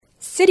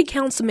City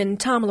Councilman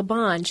Tom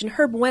LaBonge and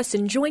Herb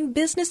Wesson joined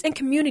business and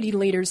community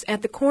leaders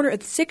at the corner of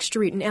 6th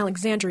Street and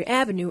Alexandria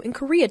Avenue in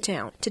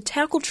Koreatown to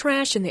tackle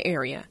trash in the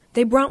area.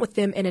 They brought with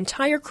them an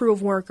entire crew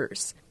of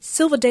workers.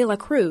 Silva de la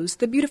Cruz,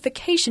 the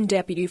beautification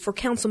deputy for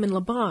Councilman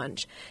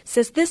LaBonge,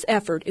 says this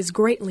effort is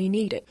greatly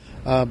needed.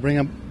 Bring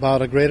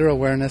about a greater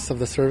awareness of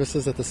the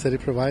services that the city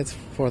provides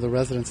for the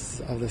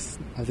residents of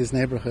these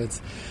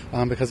neighborhoods,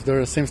 because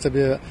there seems to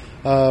be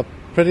a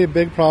pretty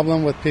big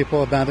problem with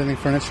people abandoning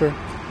furniture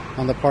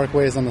on the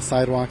parkways, on the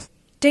sidewalks.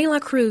 De La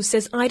Cruz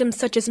says items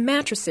such as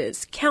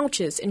mattresses,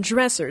 couches, and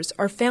dressers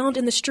are found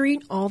in the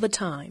street all the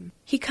time.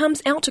 He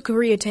comes out to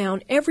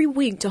Koreatown every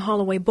week to haul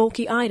away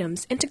bulky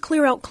items and to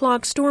clear out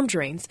clogged storm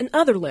drains and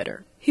other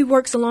litter. He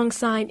works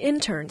alongside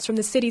interns from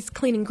the city's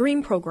Clean and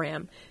Green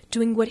program,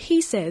 doing what he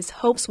says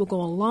hopes will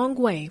go a long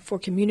way for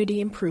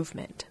community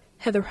improvement.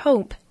 Heather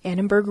Hope,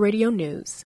 Annenberg Radio News.